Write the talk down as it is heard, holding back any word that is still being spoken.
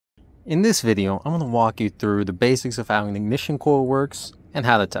In this video, I'm going to walk you through the basics of how an ignition coil works and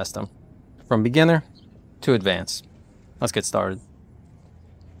how to test them, from beginner to advanced. Let's get started.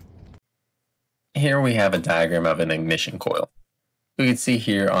 Here we have a diagram of an ignition coil. We can see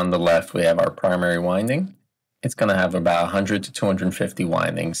here on the left we have our primary winding. It's going to have about 100 to 250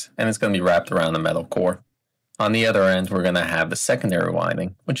 windings, and it's going to be wrapped around a metal core. On the other end, we're going to have the secondary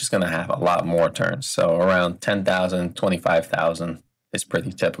winding, which is going to have a lot more turns, so around 10,000, 25,000 is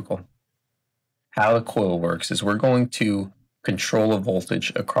pretty typical. How the coil works is we're going to control a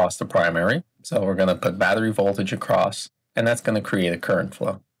voltage across the primary. So we're going to put battery voltage across, and that's going to create a current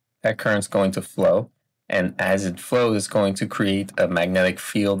flow. That current's going to flow, and as it flows, it's going to create a magnetic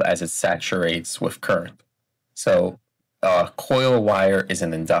field as it saturates with current. So a coil wire is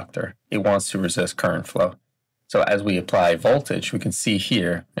an inductor. It wants to resist current flow. So as we apply voltage, we can see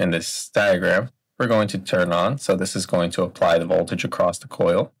here in this diagram, we're going to turn on. So this is going to apply the voltage across the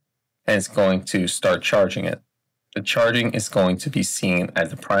coil, and it's going to start charging it. The charging is going to be seen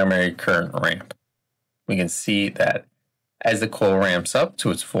as the primary current ramp. We can see that as the coil ramps up to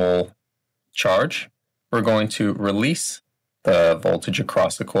its full charge, we're going to release the voltage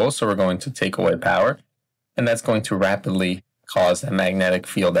across the coil. So we're going to take away power, and that's going to rapidly cause a magnetic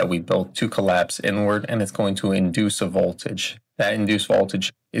field that we built to collapse inward, and it's going to induce a voltage. That induced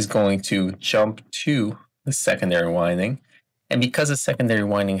voltage is going to jump to the secondary winding, and because the secondary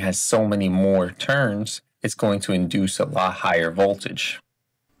winding has so many more turns, it's going to induce a lot higher voltage.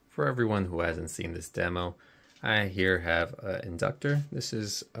 For everyone who hasn't seen this demo, I here have an inductor. This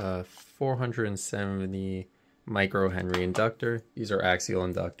is a 470 microhenry inductor. These are axial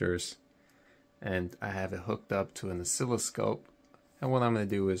inductors, and I have it hooked up to an oscilloscope. And what I'm going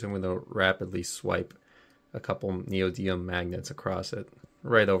to do is I'm going to rapidly swipe a couple neodymium magnets across it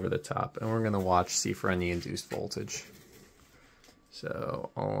right over the top, and we're going to watch, see for any induced voltage.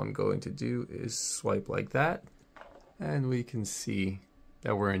 So all I'm going to do is swipe like that, and we can see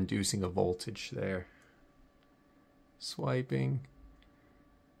that we're inducing a voltage there. Swiping,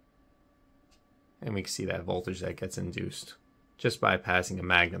 and we can see that voltage that gets induced just by passing a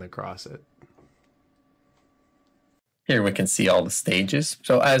magnet across it. Here we can see all the stages.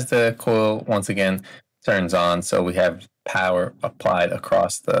 So as the coil once again turns on, so we have power applied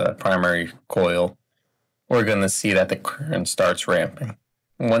across the primary coil, we're going to see that the current starts ramping.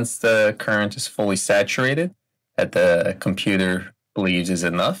 Once the current is fully saturated, that the computer believes is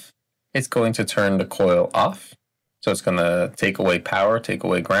enough, it's going to turn the coil off. So it's going to take away power, take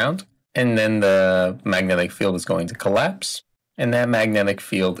away ground, and then the magnetic field is going to collapse, and that magnetic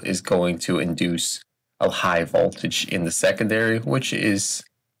field is going to induce a high voltage in the secondary, which is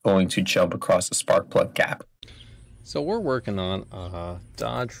going to jump across the spark plug gap. So we're working on a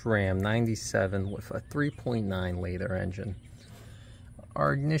Dodge Ram 97 with a 3.9 liter engine.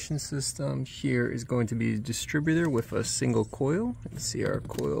 Our ignition system here is going to be a distributor with a single coil. You can see our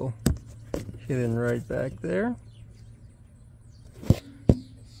coil hidden right back there.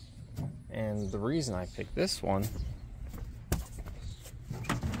 And the reason I picked this one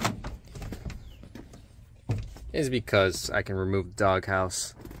is because I can remove the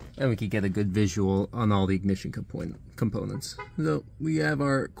doghouse and we can get a good visual on all the ignition components. So we have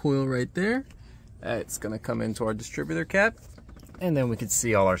our coil right there. It's going to come into our distributor cap, and then we can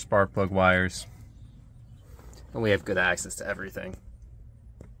see all our spark plug wires, and we have good access to everything.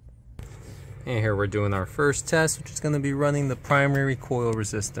 And here we're doing our first test, which is going to be running the primary coil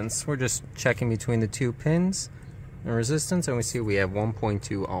resistance. We're just checking between the two pins and resistance, and we see we have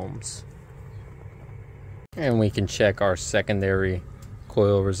 1.2 ohms. And we can check our secondary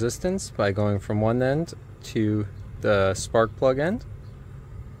coil resistance by going from one end to the spark plug end,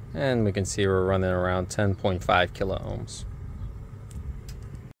 and we can see we're running around 10.5 kilo ohms.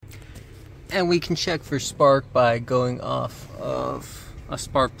 And we can check for spark by going off of a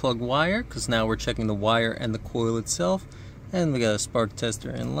spark plug wire, because now we're checking the wire and the coil itself, and we got a spark tester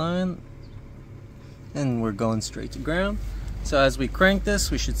in line, and we're going straight to ground. So as we crank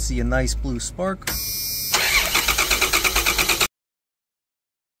this, we should see a nice blue spark.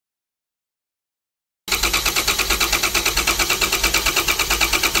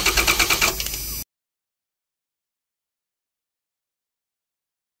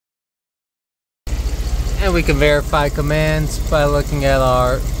 And we can verify commands by looking at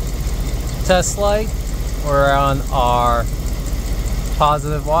our test light. We're on our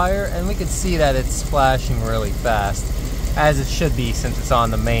positive wire, and we can see that it's flashing really fast, as it should be since it's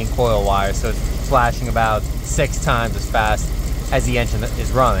on the main coil wire. So it's flashing about 6 times as fast as the engine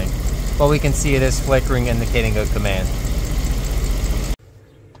is running. But we can see it is flickering, indicating a command.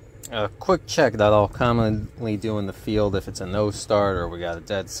 A quick check that I'll commonly do in the field if it's a no start or we got a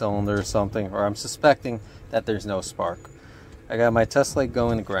dead cylinder or something, or I'm suspecting that there's no spark. I got my test light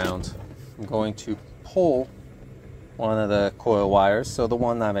going to ground. I'm going to pull one of the coil wires, so the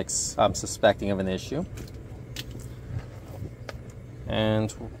one I'm suspecting of an issue.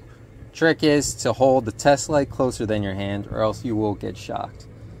 And trick is to hold the test light closer than your hand or else you will get shocked.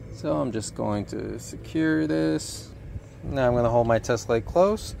 So I'm just going to secure this. Now I'm going to hold my test light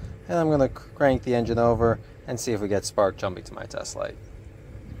close and I'm going to crank the engine over and see if we get spark jumping to my test light.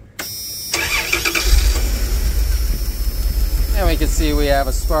 And we can see we have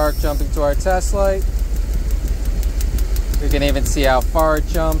a spark jumping to our test light. We can even see how far it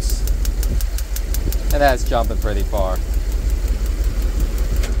jumps. And that's jumping pretty far.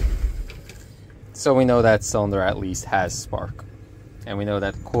 So we know that cylinder at least has spark. And we know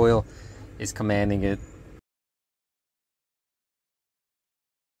that the coil is commanding it.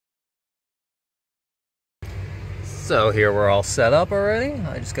 So here we're all set up already.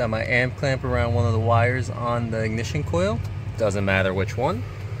 I just got my amp clamp around one of the wires on the ignition coil. Doesn't matter which one.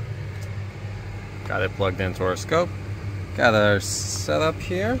 Got it plugged into our scope. Got our setup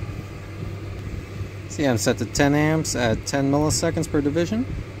here. See, I'm set to 10 amps at 10 milliseconds per division.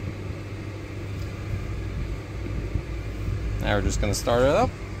 Now we're just going to start it up.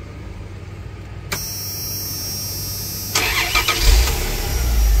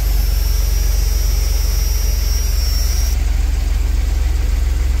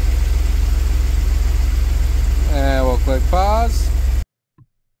 And we'll click pause.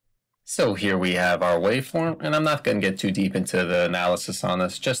 So here we have our waveform, and I'm not going to get too deep into the analysis on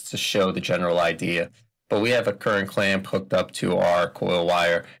this, just to show the general idea. But we have a current clamp hooked up to our coil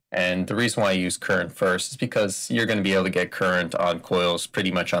wire, and the reason why I use current first is because you're going to be able to get current on coils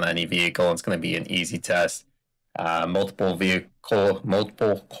pretty much on any vehicle. It's going to be an easy test. Multiple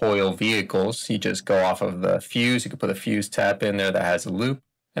coil vehicles, you just go off of the fuse. You can put a fuse tap in there that has a loop,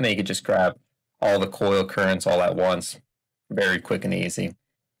 and then you can just grab all the coil currents all at once. Very quick and easy.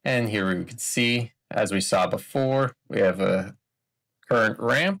 And here we can see, as we saw before, we have a current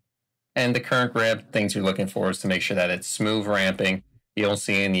ramp. And the current ramp, things you're looking for is to make sure that it's smooth ramping. You don't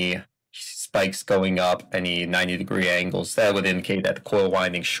see any spikes going up, any 90-degree angles. That would indicate that the coil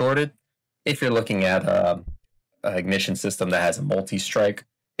winding shorted. If you're looking at an ignition system that has a multi-strike,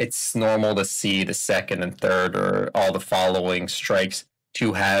 it's normal to see the second and third or all the following strikes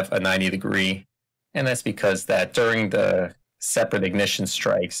to have a 90-degree. And that's because that during the separate ignition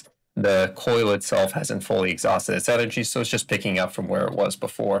strikes, the coil itself hasn't fully exhausted its energy, so it's just picking up from where it was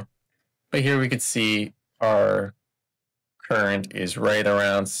before. But here we could see our current is right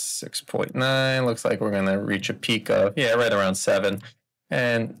around 6.9. Looks like we're going to reach a peak of, right around 7.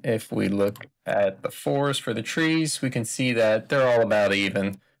 And if we look at the 4s for the trees, we can see that they're all about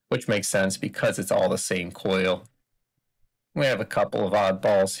even, which makes sense because it's all the same coil. We have a couple of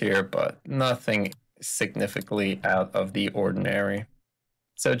oddballs here, but nothing significantly out of the ordinary.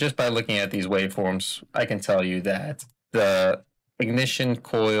 So just by looking at these waveforms, I can tell you that the ignition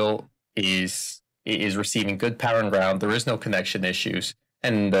coil is receiving good power and ground. There is no connection issues,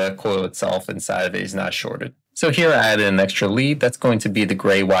 and the coil itself inside of it is not shorted. So here I added an extra lead. That's going to be the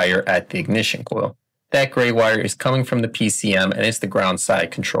gray wire at the ignition coil. That gray wire is coming from the PCM, and it's the ground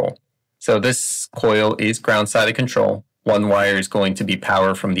side control. So this coil is ground sided control. One wire is going to be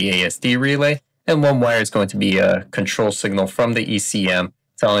power from the ASD relay, and one wire is going to be a control signal from the ECM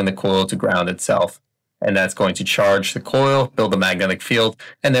telling the coil to ground itself. And that's going to charge the coil, build a magnetic field,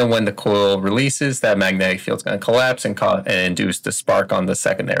 and then when the coil releases, that magnetic field is going to collapse and induce the spark on the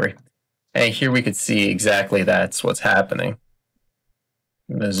secondary. And here we can see exactly that's what's happening.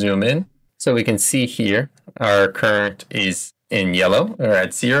 I'm going to zoom in. So we can see here our current is in yellow, or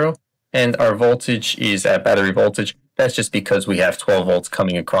at 0, and our voltage is at battery voltage. That's just because we have 12 volts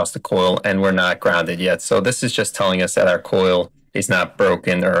coming across the coil and we're not grounded yet. So this is just telling us that our coil is not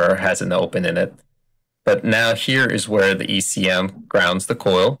broken or has an open in it. But now here is where the ECM grounds the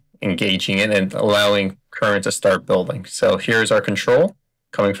coil, engaging it and allowing current to start building. So here's our control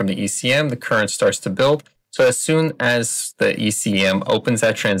coming from the ECM. The current starts to build. So as soon as the ECM opens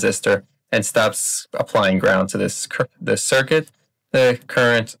that transistor and stops applying ground to this circuit, the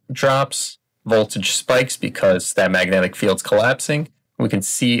current drops, voltage spikes because that magnetic field's collapsing. We can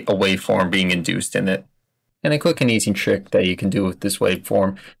see a waveform being induced in it. And a quick and easy trick that you can do with this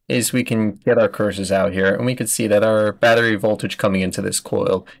waveform is we can get our cursors out here and we can see that our battery voltage coming into this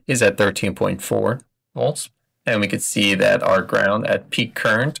coil is at 13.4 volts. And we can see that our ground at peak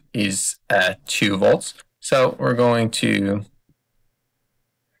current is at 2 volts. So we're going to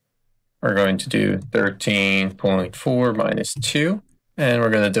do 13.4 minus 2. And we're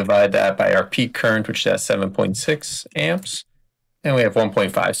going to divide that by our peak current, which is at 7.6 amps. And we have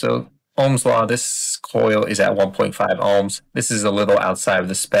 1.5. So Ohm's law, this coil is at 1.5 ohms. This is a little outside of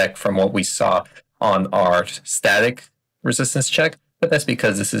the spec from what we saw on our static resistance check, but that's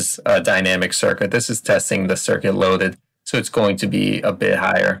because this is a dynamic circuit. This is testing the circuit loaded, so it's going to be a bit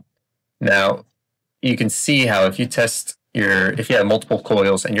higher. Now, you can see how if you have multiple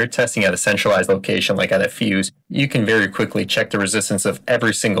coils and you're testing at a centralized location, like at a fuse, you can very quickly check the resistance of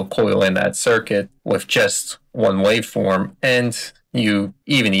every single coil in that circuit with just one waveform, and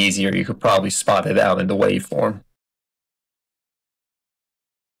even easier, you could probably spot it out in the waveform.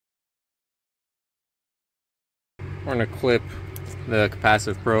 We're going to clip the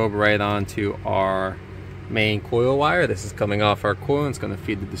capacitive probe right onto our main coil wire. This is coming off our coil and it's going to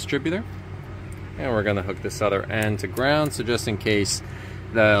feed the distributor. And we're going to hook this other end to ground, so just in case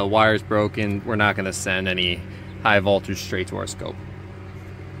the wire's broken, we're not going to send any high voltage straight to our scope.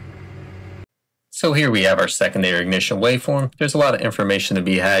 So here we have our secondary ignition waveform. There's a lot of information to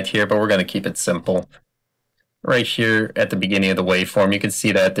be had here, but we're going to keep it simple. Right here at the beginning of the waveform, you can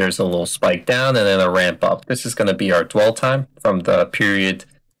see that there's a little spike down and then a ramp up. This is going to be our dwell time from the period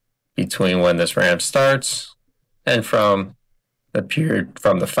between when this ramp starts and from the period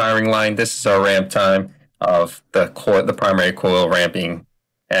from the firing line. This is our ramp time of the primary coil ramping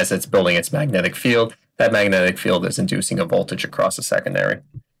as it's building its magnetic field. That magnetic field is inducing a voltage across the secondary.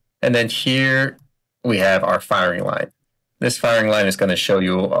 And then here we have our firing line. This firing line is going to show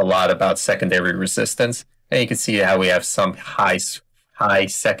you a lot about secondary resistance. And you can see how we have some high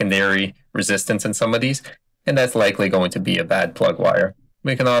secondary resistance in some of these, and that's likely going to be a bad plug wire.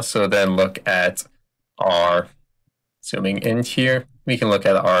 We can also then look at our, zooming in here, we can look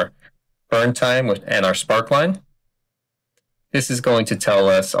at our burn time and our spark line. This is going to tell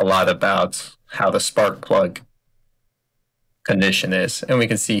us a lot about how the spark plug condition is. And we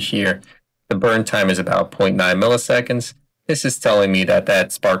can see here, the burn time is about 0.9 milliseconds. This is telling me that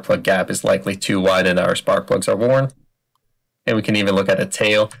that spark plug gap is likely too wide and our spark plugs are worn. And we can even look at the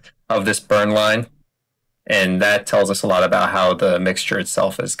tail of this burn line. And that tells us a lot about how the mixture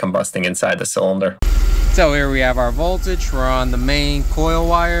itself is combusting inside the cylinder. So here we have our voltage. We're on the main coil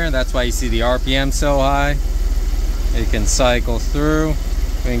wire. That's why you see the RPM so high. It can cycle through.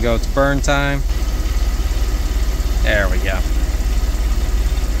 We can go to burn time. There we go.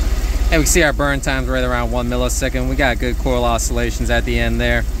 And we see our burn time's right around 1 millisecond. We got good coil oscillations at the end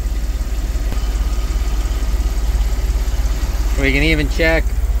there. We can even check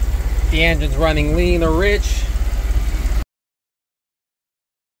the engine's running lean or rich.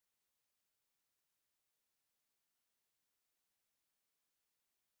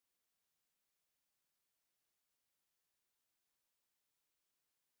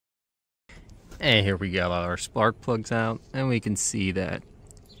 And here we got our spark plugs out, and we can see that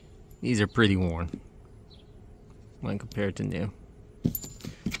these are pretty worn when compared to new.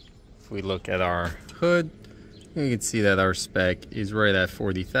 If we look at our hood, we can see that our spec is right at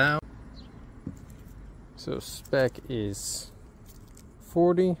 40,000. So spec is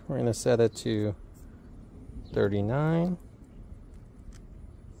 40. We're going to set it to 39.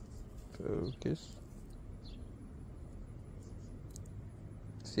 Focus.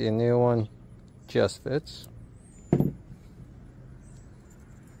 See, a new one just fits.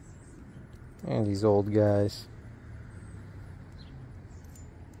 And these old guys,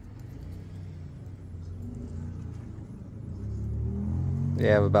 they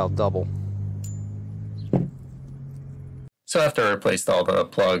have about double. So after I replaced all the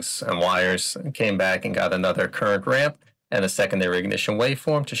plugs and wires, I came back and got another current ramp and a secondary ignition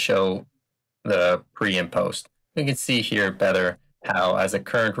waveform to show the pre and post. You can see here better how as the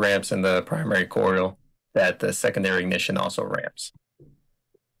current ramps in the primary coil, that the secondary ignition also ramps.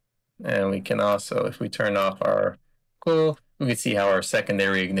 And we can also, if we turn off our coil, we can see how our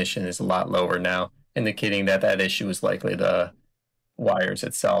secondary ignition is a lot lower now, indicating that that issue is likely the wires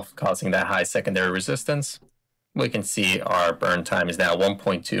itself causing that high secondary resistance. We can see our burn time is now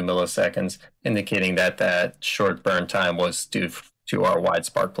 1.2 milliseconds, indicating that that short burn time was due to our wide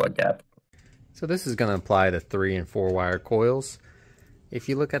spark plug gap. So this is going to apply to 3 and 4 wire coils. If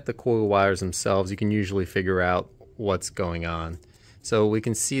you look at the coil wires themselves, you can usually figure out what's going on. So we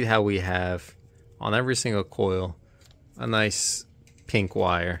can see how we have on every single coil a nice pink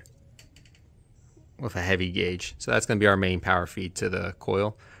wire with a heavy gauge. So that's going to be our main power feed to the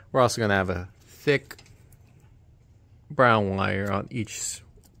coil. We're also going to have a thick brown wire on each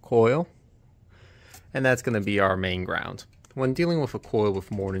coil, and that's going to be our main ground. When dealing with a coil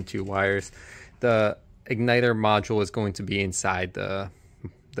with more than 2 wires, the igniter module is going to be inside the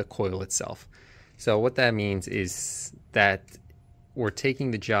coil itself. So what that means is that we're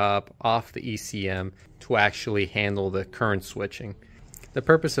taking the job off the ECM to actually handle the current switching. The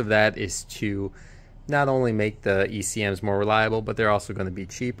purpose of that is to not only make the ECMs more reliable, but they're also going to be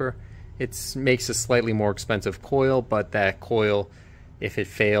cheaper. It makes a slightly more expensive coil, but that coil, if it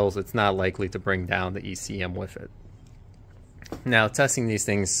fails, it's not likely to bring down the ECM with it. Now, testing these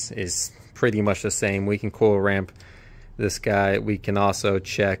things is pretty much the same. We can coil ramp this guy. We can also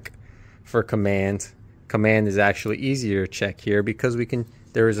check for command. Command is actually easier to check here because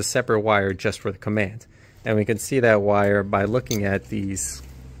there is a separate wire just for the command. And we can see that wire by looking at these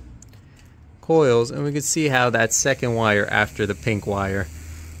coils, and we can see how that second wire after the pink wire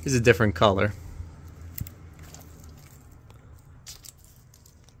is a different color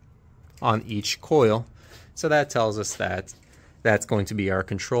on each coil. So that tells us that that's going to be our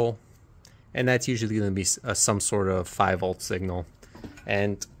control, and that's usually going to be some sort of 5-volt signal.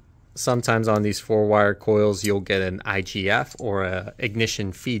 And sometimes on these 4-wire coils you'll get an IGF or a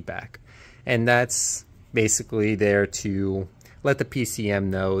ignition feedback, and that's basically there to let the PCM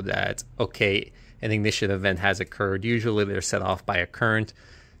know that, okay, an ignition event has occurred. Usually they're set off by a current.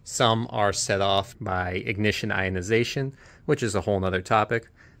 Some are set off by ignition ionization, which is a whole nother topic.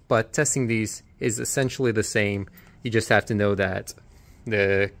 But testing these is essentially the same. You just have to know that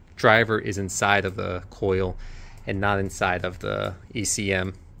the driver is inside of the coil and not inside of the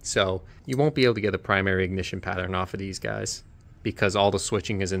ECM. So you won't be able to get a primary ignition pattern off of these guys because all the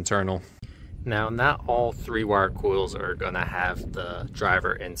switching is internal. Now, not all 3-wire coils are going to have the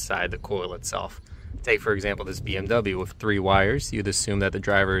driver inside the coil itself. Take, for example, this BMW with 3 wires. You'd assume that the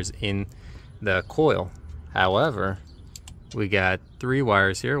driver is in the coil. However, we got 3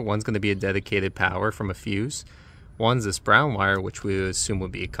 wires here. One's going to be a dedicated power from a fuse. One's this brown wire, which we would assume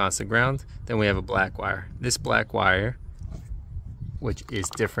would be a constant ground. Then we have a black wire. This black wire, which is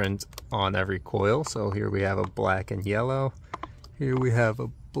different on every coil. So here we have a black and yellow. Here we have a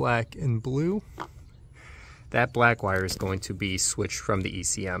black and blue. That black wire is going to be switched from the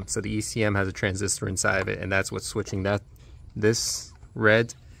ECM. So the ECM has a transistor inside of it, and that's what's switching that. This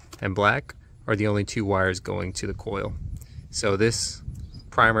red and black are the only 2 wires going to the coil. So this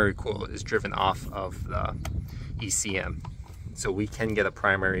primary coil is driven off of the ECM. So we can get a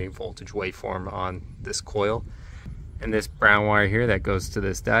primary voltage waveform on this coil. And this brown wire here that goes to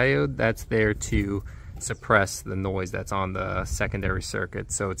this diode, that's there to suppress the noise that's on the secondary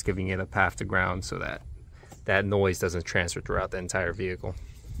circuit. So it's giving it a path to ground so that that noise doesn't transfer throughout the entire vehicle.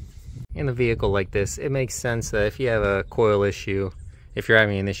 In a vehicle like this, it makes sense that if you have a coil issue, if you're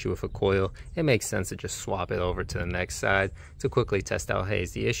having an issue with a coil, it makes sense to just swap it over to the next side to quickly test out, hey,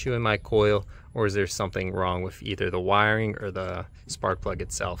 is the issue in my coil, or is there something wrong with either the wiring or the spark plug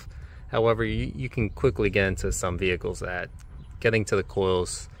itself? However, you can quickly get into some vehicles that getting to the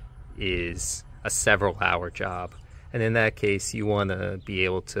coils is a several-hour job. And in that case, you want to be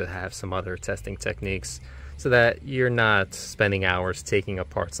able to have some other testing techniques so that you're not spending hours taking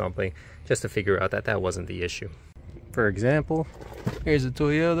apart something just to figure out that that wasn't the issue. For example, here's a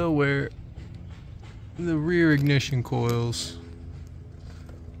Toyota where the rear ignition coils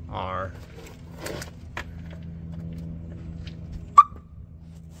are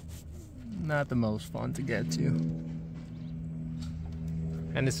not the most fun to get to.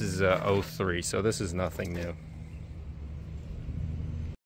 And this is 03, so this is nothing new.